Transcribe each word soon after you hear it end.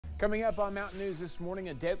Coming up on Mountain News this morning,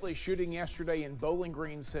 a deadly shooting yesterday in Bowling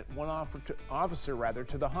Green sent one officer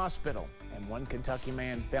to the hospital. And one Kentucky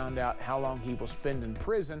man found out how long he will spend in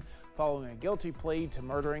prison following a guilty plea to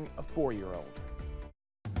murdering a 4-year-old.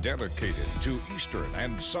 Dedicated to Eastern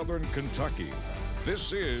and Southern Kentucky,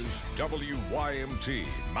 this is WYMT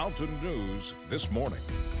Mountain News This Morning.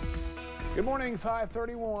 Good morning,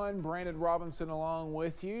 5:31. Brandon Robinson along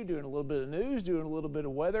with you, doing a little bit of news, doing a little bit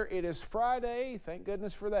of weather. It is Friday, thank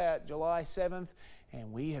goodness for that, July 7th,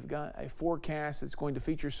 and we have got a forecast that's going to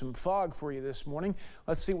feature some fog for you this morning.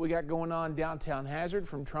 Let's see what we got going on downtown Hazard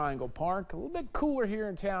from Triangle Park. A little bit cooler here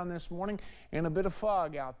in town this morning and a bit of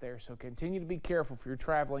fog out there, so continue to be careful if you're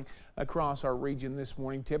traveling across our region this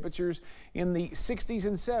morning. Temperatures in the 60s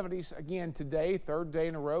and 70s again today, third day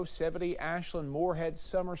in a row. 70 Ashland, Moorhead,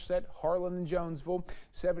 Somerset, Harlan and Jonesville,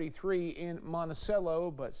 73 in Monticello,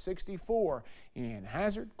 but 64 in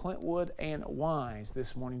Hazard, Clintwood and Wise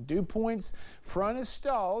this morning. Dew points, front is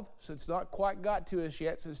stalled, so it's not quite got to us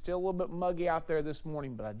yet, so it's still a little bit muggy out there this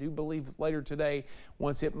morning, but I do believe later today,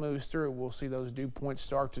 once it moves through, we'll see those dew points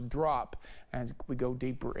start to drop as we go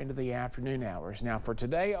deeper into the afternoon hours. Now for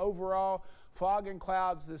today, overall, fog and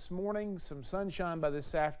clouds this morning, some sunshine by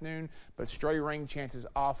this afternoon, but stray rain chances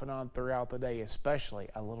off and on throughout the day, especially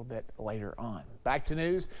a little bit later on. Back to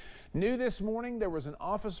news. New this morning, there was an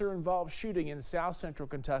officer-involved shooting in South Central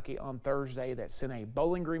Kentucky on Thursday that sent a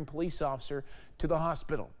Bowling Green police officer to the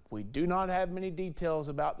hospital. We do not have many details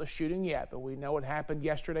about the shooting yet, but we know it happened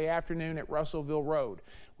yesterday afternoon at Russellville Road.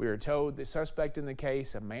 We are told the suspect in the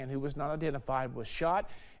case, a man who was not identified, was shot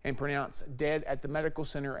and pronounced dead at the medical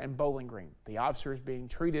center in Bowling Green. The officer is being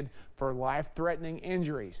treated for life-threatening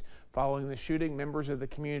injuries. Following the shooting, members of the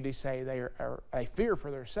community say they are a fear for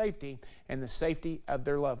their safety and the safety of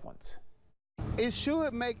their loved ones. It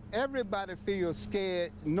should make everybody feel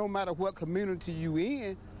scared no matter what community you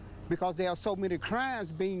in, because there are so many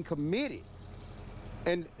crimes being committed.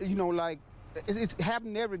 And you know, like, it's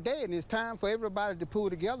happening every day, and it's time for everybody to pull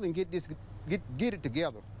together and get it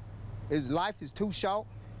together. Life is too short.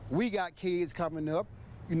 We got kids coming up.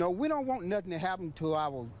 You know, we don't want nothing to happen to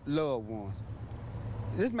our loved ones.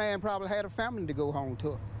 This man probably had a family to go home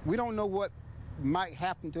to. We don't know what might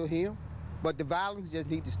happen to him, but the violence just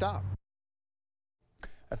needs to stop.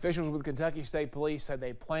 Officials with Kentucky State Police said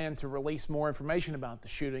they plan to release more information about the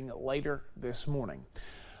shooting later this morning.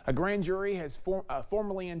 A grand jury has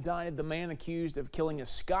formally indicted the man accused of killing a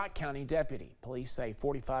Scott County deputy. Police say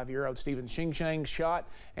 45-year-old Stephen Shing shot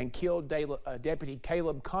and killed Deputy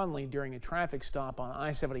Caleb Conley during a traffic stop on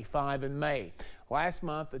I-75 in May. Last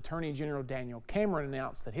month, Attorney General Daniel Cameron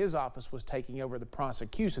announced that his office was taking over the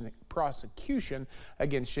prosecution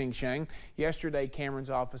against Shing. Yesterday, Cameron's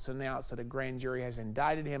office announced that a grand jury has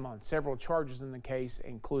indicted him on several charges in the case,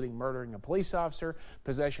 including murdering a police officer,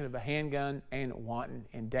 possession of a handgun, and wanton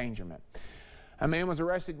endangerment. A man was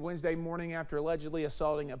arrested Wednesday morning after allegedly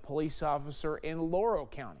assaulting a police officer in Laurel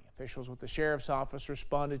County. Officials with the sheriff's office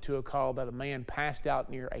responded to a call that a man passed out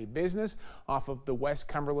near a business off of the West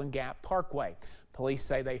Cumberland Gap Parkway. Police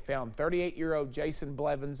say they found 38-year-old Jason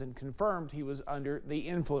Blevins and confirmed he was under the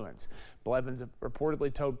influence. Blevins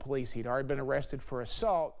reportedly told police he'd already been arrested for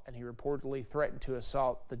assault, and he reportedly threatened to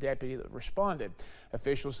assault the deputy that responded.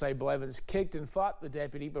 Officials say Blevins kicked and fought the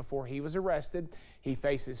deputy before he was arrested. He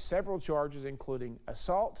faces several charges, including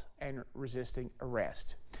assault and resisting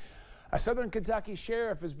arrest. A Southern Kentucky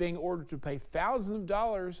sheriff is being ordered to pay thousands of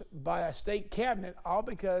dollars by a state cabinet, all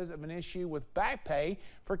because of an issue with back pay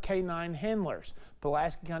for canine handlers.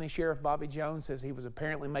 Pulaski County Sheriff Bobby Jones says he was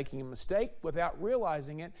apparently making a mistake without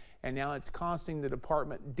realizing it, and now it's costing the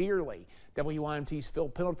department dearly. WYMT's Phil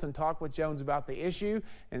Pendleton talked with Jones about the issue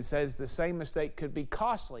and says the same mistake could be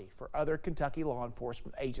costly for other Kentucky law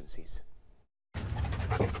enforcement agencies.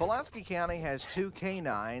 Pulaski County has 2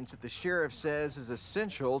 canines that the sheriff says is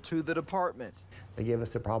essential to the department. They give us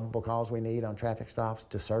the probable cause we need on traffic stops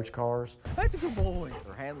to search cars. That's a good boy.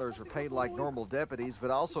 Their handlers are paid like normal deputies,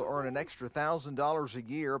 but also earn an extra $1,000 a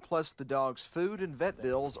year, plus the dog's food and vet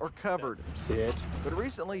bills are covered. Sit. But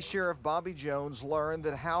recently, Sheriff Bobby Jones learned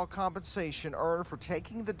that how compensation earned for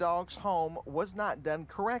taking the dogs home was not done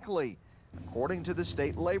correctly, according to the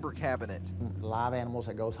state labor cabinet. Live animals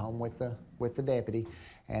that goes home with the deputy,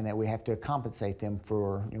 and that we have to compensate them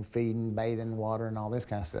for feeding, bathing, water, and all this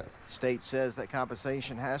kind of stuff. State says that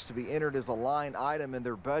compensation has to be entered as a line item in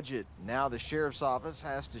their budget. Now the sheriff's office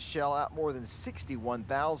has to shell out more than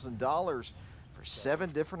 $61,000 for 7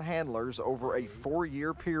 different handlers over a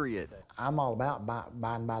 4-year period. I'm all about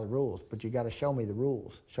abiding by the rules, but you got to show me the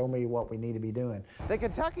rules. Show me what we need to be doing. The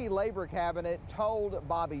Kentucky Labor Cabinet told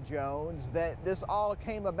Bobby Jones that this all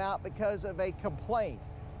came about because of a complaint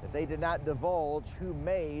that they did not divulge who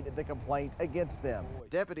made the complaint against them.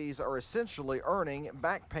 Deputies are essentially earning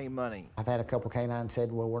back pay money. I've had a couple canines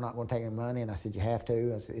said, well, we're not going to take any money, and I said, you have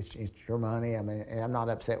to. I said, it's your money. I mean, and I'm not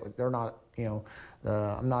upset with, they're not, you know,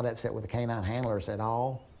 I'm not upset with the canine handlers at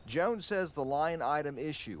all. Jones says the line item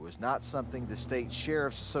issue was not something the State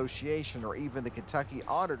Sheriff's Association or even the Kentucky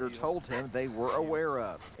Auditor told him they were aware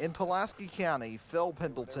of. In Pulaski County, Phil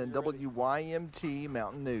Pendleton, WYMT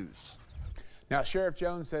Mountain News. Now, Sheriff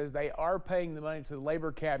Jones says they are paying the money to the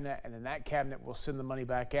Labor Cabinet, and then that cabinet will send the money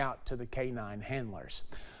back out to the canine handlers.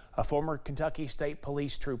 A former Kentucky State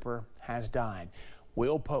Police trooper has died.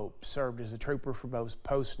 Will Pope served as a trooper for both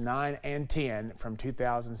posts 9 and 10 from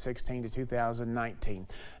 2016 to 2019.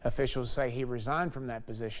 Officials say he resigned from that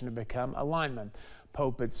position to become a lineman.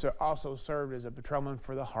 Pope had also served as a patrolman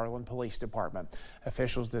for the Harlan Police Department.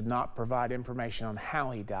 Officials did not provide information on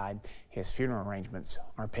how he died. His funeral arrangements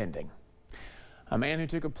are pending. A man who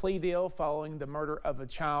took a plea deal following the murder of a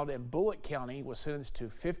child in Bullitt County was sentenced to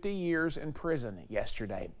 50 years in prison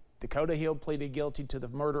yesterday. Dakota Hill pleaded guilty to the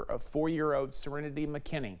murder of 4-year-old Serenity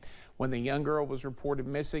McKinney. When the young girl was reported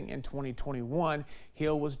missing in 2021,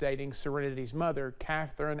 Hill was dating Serenity's mother,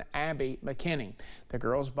 Catherine Abby McKinney. The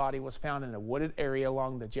girl's body was found in a wooded area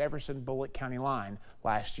along the Jefferson-Bullitt County line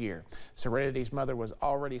last year. Serenity's mother was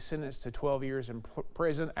already sentenced to 12 years in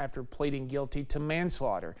prison after pleading guilty to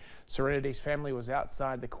manslaughter. Serenity's family was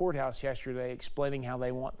outside the courthouse yesterday explaining how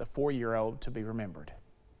they want the 4-year-old to be remembered.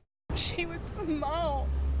 She would smile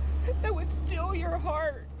that would steal your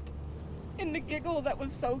heart, and the giggle that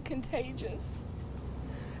was so contagious.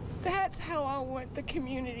 That's how I want the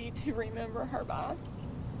community to remember her by,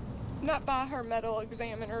 not by her medical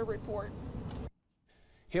examiner report.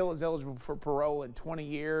 Hill is eligible for parole in 20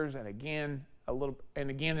 years and again in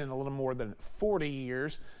a little more than 40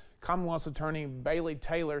 years. Commonwealth's attorney Bailey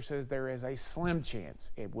Taylor says there is a slim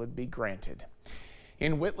chance it would be granted.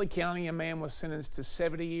 In Whitley County, a man was sentenced to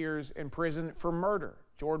 70 years in prison for murder.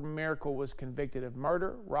 Jordan Miracle was convicted of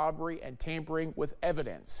murder, robbery, and tampering with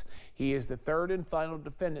evidence. He is the third and final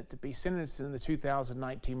defendant to be sentenced in the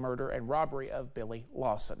 2019 murder and robbery of Billy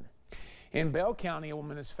Lawson. In Bell County, a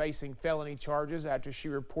woman is facing felony charges after she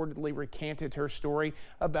reportedly recanted her story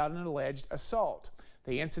about an alleged assault.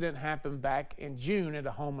 The incident happened back in June at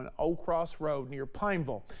a home on Old Cross Road near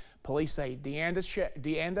Pineville. Police say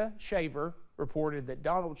Deanda Shaver reported that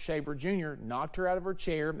Donald Shaver Jr. knocked her out of her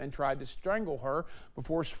chair and tried to strangle her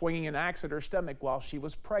before swinging an axe at her stomach while she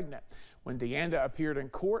was pregnant. When Deanda appeared in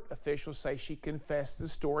court, officials say she confessed the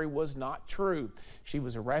story was not true. She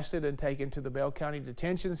was arrested and taken to the Bell County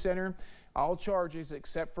Detention Center. All charges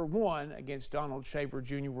except for one against Donald Shaver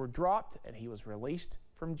Jr. were dropped and he was released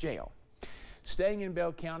from jail. Staying in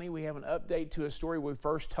Bell County, we have an update to a story we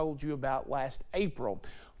first told you about last April.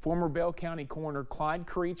 Former Bell County Coroner Clyde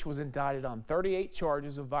Creech was indicted on 38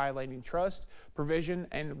 charges of violating trust, provision,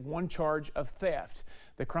 and 1 charge of theft.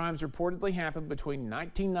 The crimes reportedly happened between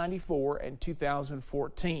 1994 and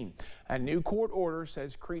 2014. A new court order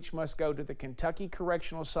says Creech must go to the Kentucky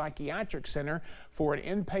Correctional Psychiatric Center for an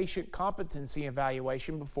inpatient competency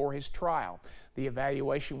evaluation before his trial. The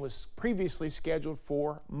evaluation was previously scheduled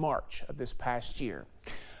for March of this past year.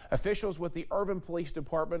 Officials with the Irvin Police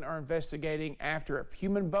Department are investigating after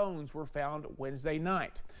human bones were found Wednesday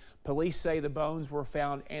night. Police say the bones were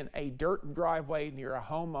found in a dirt driveway near a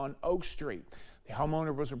home on Oak Street. The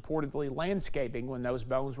homeowner was reportedly landscaping when those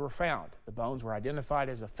bones were found. The bones were identified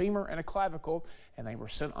as a femur and a clavicle, and they were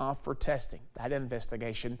sent off for testing. That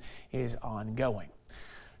investigation is ongoing.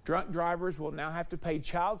 Drunk drivers will now have to pay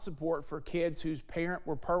child support for kids whose parent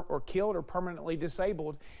were killed or permanently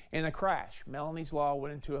disabled in a crash. Melanie's Law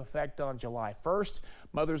went into effect on July 1st.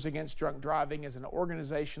 Mothers Against Drunk Driving is an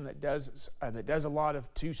organization that does a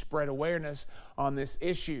lot to spread awareness on this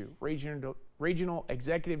issue. Regional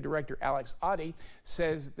Executive Director Alex Oddie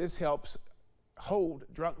says this helps hold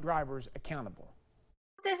drunk drivers accountable.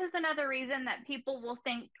 This is another reason that people will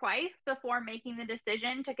think twice before making the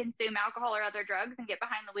decision to consume alcohol or other drugs and get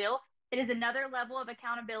behind the wheel. It is another level of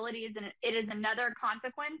accountability. It is another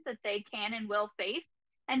consequence that they can and will face.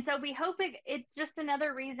 And so we hope it's just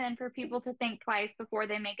another reason for people to think twice before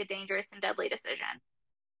they make a dangerous and deadly decision.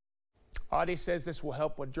 Audie says this will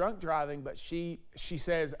help with drunk driving, but she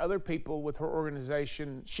says other people with her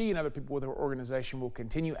organization, she and other people with her organization will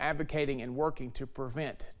continue advocating and working to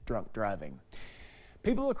prevent drunk driving.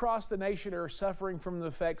 People across the nation are suffering from the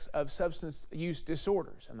effects of substance use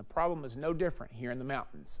disorders, and the problem is no different here in the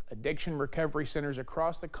mountains. Addiction recovery centers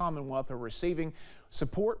across the Commonwealth are receiving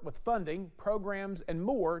support with funding, programs, and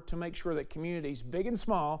more to make sure that communities big and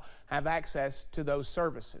small have access to those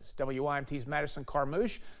services. WYMT's Madison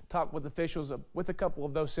Carmouche talked with officials with a couple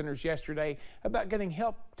of those centers yesterday about getting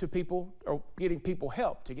help to people, or getting people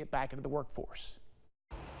help to get back into the workforce.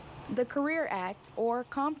 The CAREER Act, or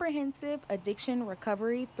Comprehensive Addiction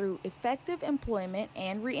Recovery Through Effective Employment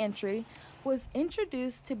and Reentry, was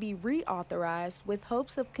introduced to be reauthorized with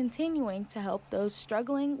hopes of continuing to help those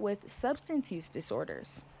struggling with substance use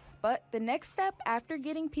disorders. But the next step after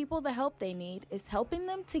getting people the help they need is helping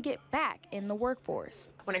them to get back in the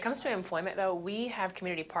workforce. When it comes to employment, though, we have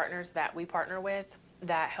community partners that we partner with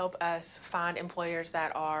that help us find employers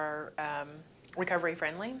that are recovery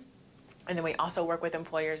friendly. And then we also work with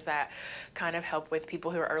employers that kind of help with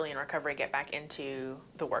people who are early in recovery get back into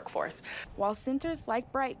the workforce. While centers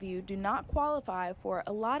like Brightview do not qualify for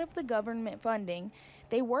a lot of the government funding,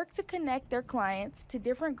 they work to connect their clients to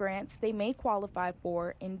different grants they may qualify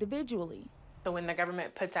for individually. So when the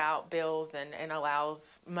government puts out bills and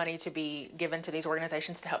allows money to be given to these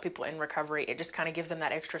organizations to help people in recovery, it just kind of gives them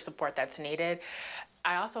that extra support that's needed.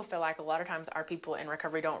 I also feel like a lot of times our people in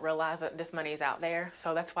recovery don't realize that this money is out there.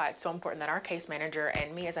 So that's why it's so important that our case manager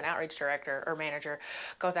and me as an outreach director or manager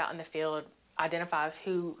goes out in the field, identifies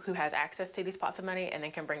who has access to these pots of money, and then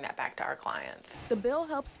can bring that back to our clients. The bill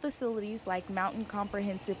helps facilities like Mountain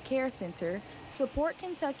Comprehensive Care Center support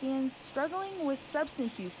Kentuckians struggling with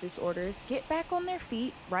substance use disorders get back on their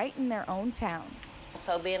feet right in their own town.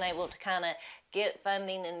 So being able to kind of get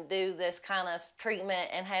funding and do this kind of treatment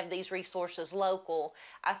and have these resources local,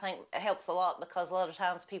 I think helps a lot, because a lot of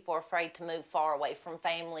times people are afraid to move far away from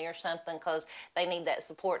family or something because they need that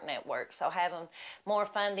support network. So having more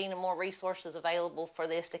funding and more resources available for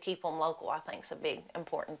this to keep them local, I think is a big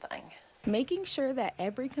important thing. Making sure that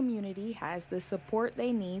every community has the support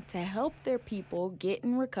they need to help their people get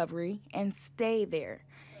in recovery and stay there.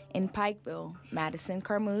 In Pikeville, Madison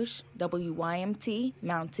Carmouche, WYMT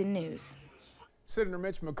Mountain News. Senator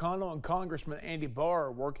Mitch McConnell and Congressman Andy Barr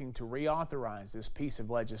are working to reauthorize this piece of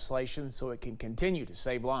legislation so it can continue to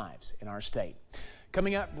save lives in our state.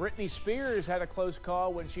 Coming up, Britney Spears had a close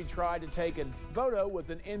call when she tried to take a photo with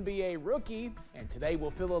an NBA rookie, and today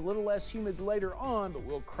will feel a little less humid later on, but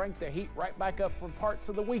we'll crank the heat right back up for parts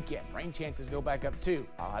of the weekend. Rain chances go back up too.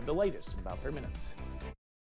 I'll have the latest in about 3 minutes.